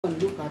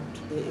Look at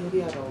the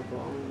area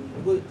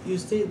of, you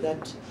say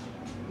that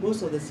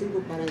most of the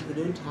single parents, they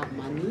don't have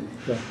money.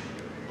 Yeah.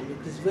 And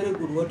it is very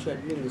good what you are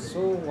doing is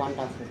so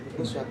wonderful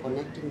because you are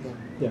connecting them.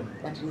 Yeah.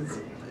 But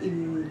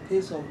in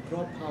case of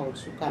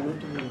dropouts who cannot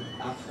even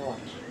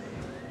afford,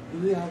 do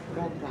we have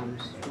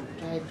programs to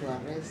try to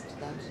arrest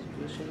that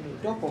situation? We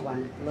talk of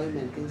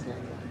unemployment, things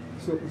like that.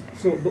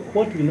 So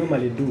what we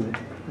normally do,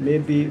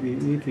 maybe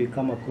if we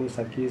come across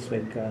a case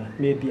like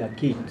maybe a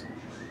kid,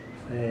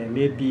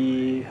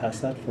 maybe has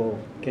sat for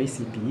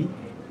KCPE,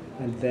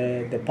 and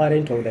the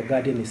parent or the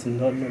guardian is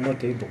not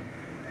able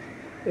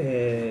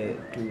to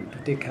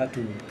take her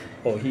to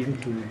or him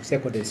to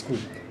secondary school.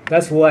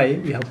 That's why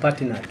we have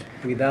partnered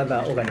with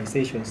other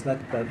organizations that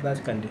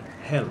can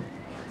help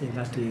in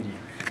that area.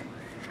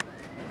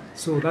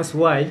 So that's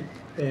why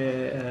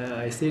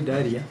I said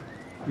earlier,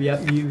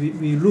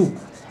 we look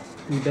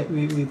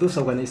with those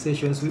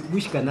organizations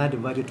which can add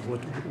value to what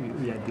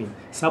we are doing.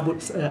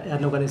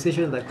 An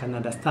organization that can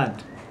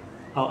understand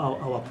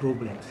our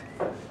problems.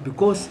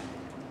 Because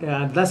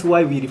that's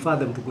why we refer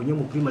them to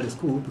Gonyomo Primary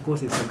School,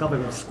 because it's a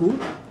government school,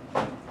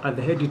 and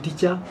the head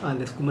teacher and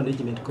the school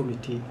management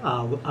committee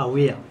are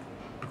aware,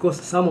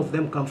 because some of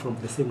them come from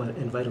the same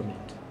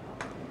environment.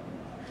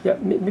 Yeah,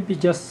 maybe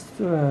just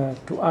to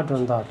add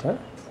on that,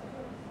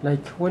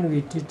 like when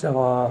we did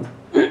our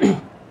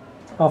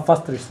our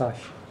first research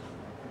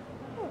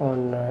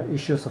on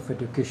issues of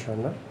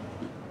education,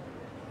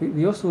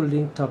 we also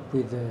linked up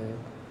with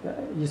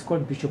he's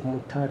called Bishop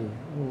Mutari.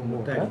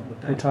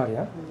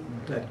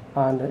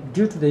 And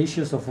due to the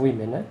issues of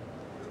women,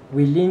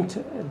 we linked,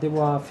 there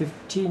were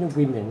 15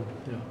 women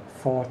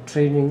for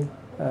training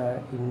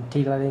in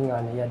tailoring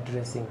and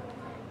hairdressing.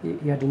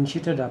 He had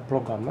initiated a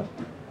program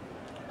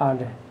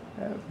and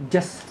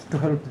just to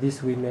help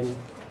these women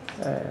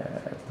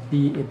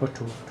be able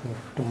to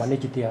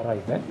manage their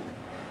life.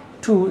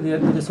 Two, there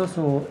is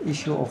also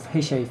issue of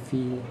HIV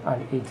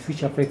and AIDS,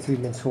 which affects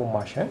women so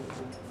much.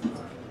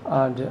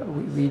 And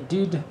we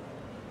did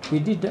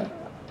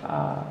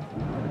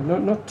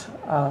not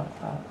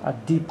a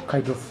deep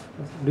kind of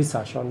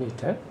research on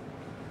it,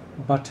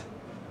 but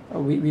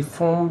we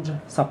formed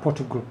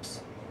support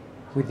groups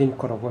within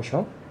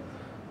Korogosho,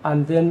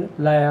 and then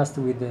liaised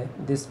with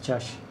this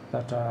church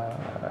that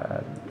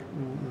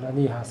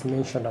Nani has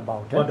mentioned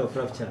about. Word of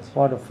Life Church.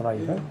 Word of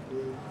Life.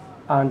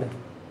 And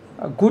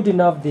good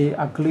enough, they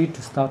agreed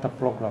to start a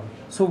program.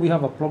 So we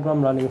have a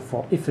program running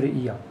for every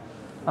year.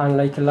 And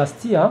like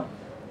last year,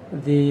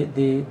 they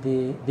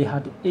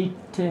had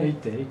 80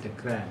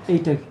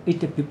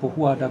 people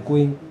who are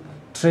undergoing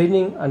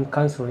training and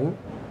counseling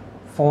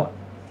for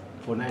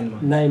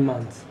 9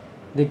 months.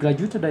 They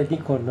graduated, I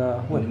think, on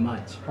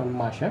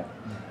March.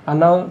 And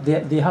now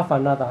they have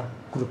another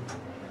group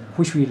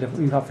which we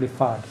have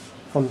referred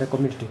from the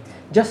community,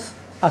 just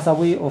as a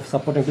way of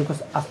supporting,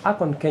 because as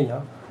Akon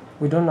Kenya,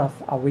 we don't have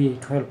a way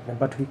to help them,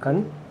 but we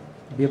can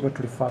be able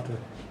to refer to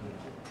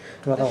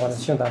other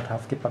organizations that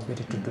have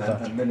capability to do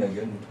that. And then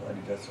again, to add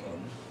it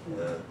on, you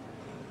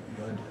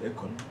had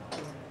Econ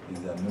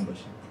is a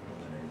membership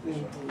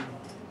organization.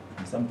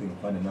 And something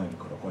funny now in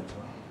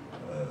Korokocho,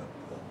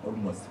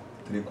 almost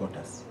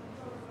 3/4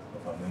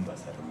 of our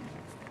members are women.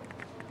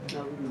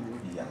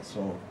 Yeah,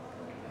 so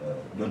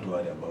don't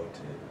worry about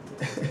it.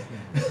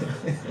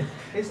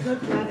 It's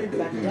not married,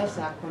 but just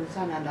a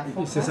concern and a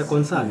focus. It's a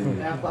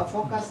concern. A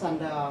focus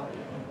and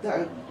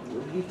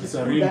it's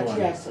a real one.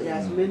 He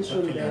has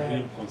mentioned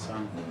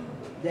concern.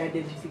 The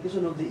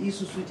identification of the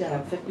issues which are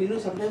affecting. You know,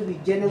 sometimes we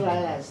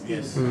generalize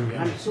things. Yes.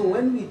 And so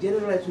when we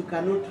generalize, we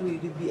cannot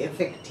really be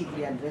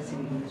effectively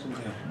addressing the issues.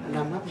 And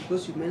I'm happy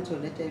because you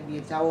mentioned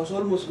HIV. I was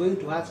almost going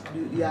to ask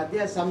you, are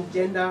there some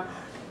gender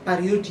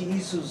priority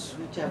issues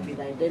which have been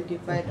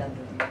identified? And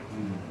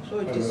so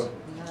it is.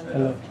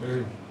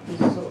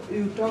 So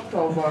you talked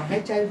about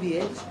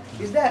HIV/AIDS.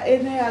 Is there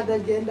any other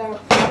gender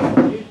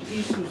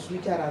issues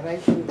which are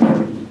arising?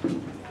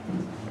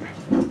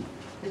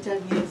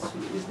 HIV/AIDS.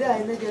 Is there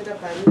any gender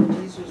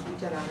priority issues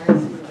which are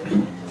arising?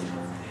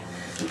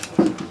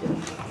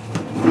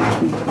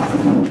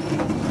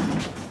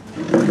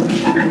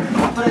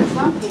 For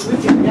example, we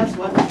can just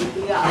want to be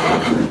clear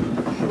about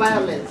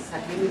violence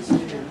against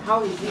women.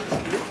 How is it?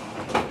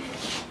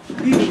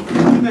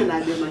 Women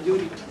are the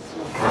majority.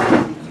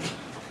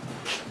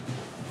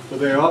 So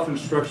they often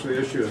structure the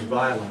issue as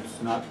violence,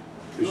 not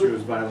issue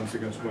as violence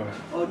against women.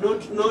 Or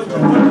not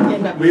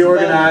We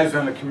organize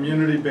on a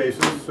community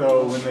basis,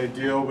 so when they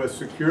deal with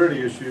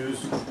security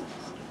issues,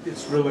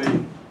 it's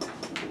really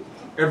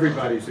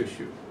everybody's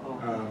issue.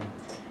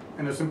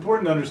 And it's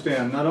important to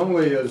understand, not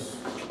only is,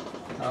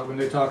 when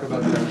they talk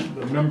about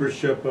the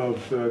membership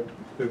of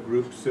the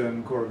groups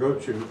in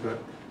Korogochu, but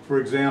for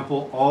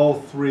example,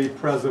 all 3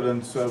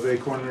 presidents of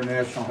Acorn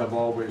International have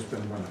always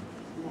been women,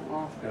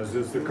 as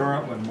is the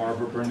current one,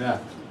 Marva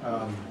Burnett.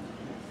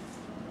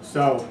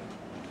 So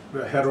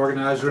the head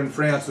organizer in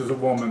France is a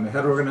woman. The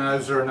head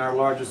organizer in our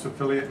largest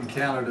affiliate in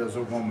Canada is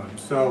a woman.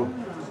 So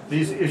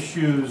these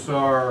issues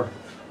are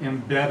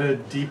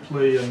embedded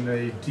deeply in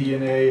the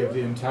DNA of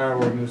the entire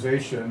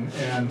organization,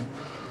 and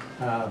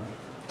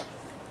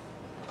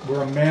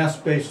we're a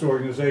mass-based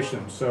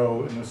organization.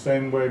 So in the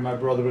same way my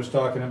brother was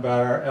talking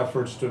about our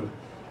efforts to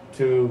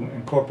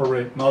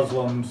incorporate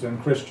Muslims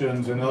and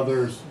Christians and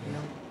others,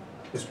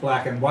 it's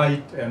black and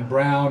white and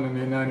brown in the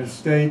United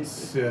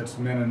States, it's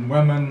men and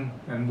women,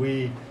 and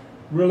we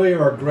really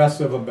are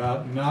aggressive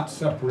about not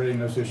separating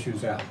those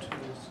issues out.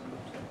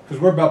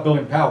 Because we're about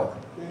building power.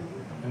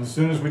 And as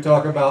soon as we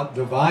talk about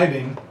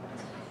dividing,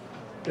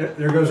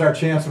 there goes our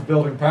chance of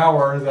building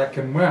power that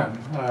can win.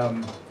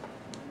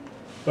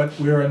 But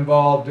we're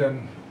involved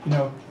in,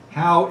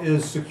 how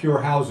is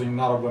secure housing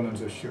not a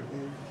women's issue?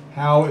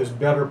 How is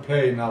better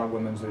pay not a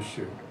women's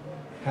issue?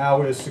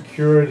 How is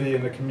security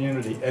in the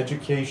community,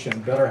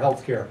 education, better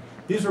health care?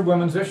 These are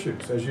women's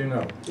issues, as you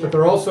know. But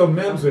they're also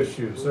men's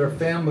issues, they're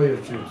family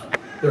issues,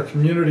 they're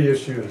community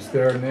issues,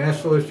 they're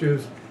national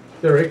issues,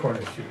 they're Acorn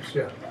issues,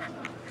 yeah.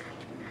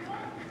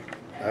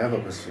 I have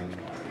a question.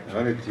 I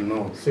wanted to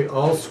know. See,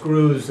 all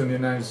screws in the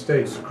United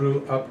States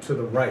screw up to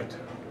the right.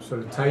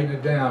 So to tighten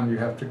it down, you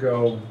have to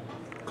go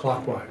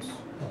clockwise.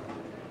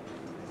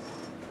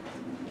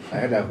 I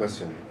had a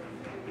question.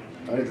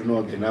 I wanted to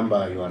know the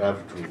number you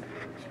arrive to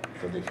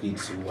for the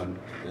kids who want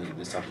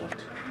the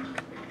support.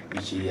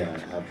 Each year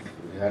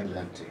we had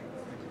that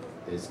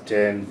there's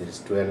 10, there's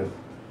 12,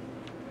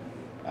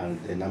 and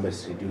the number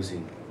is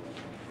reducing.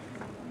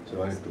 So I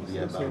wanted to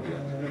hear about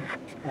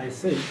that. I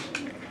say,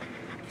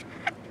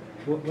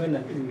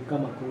 when we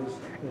come across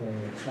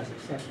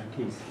such a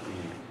case,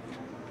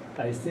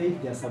 I say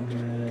there are some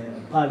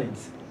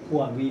parents who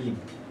are willing.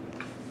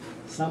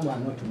 Some are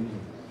not willing.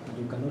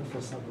 You cannot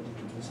force somebody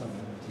to do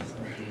something that is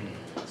not willing.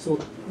 So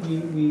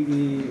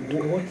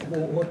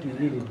what we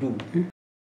really do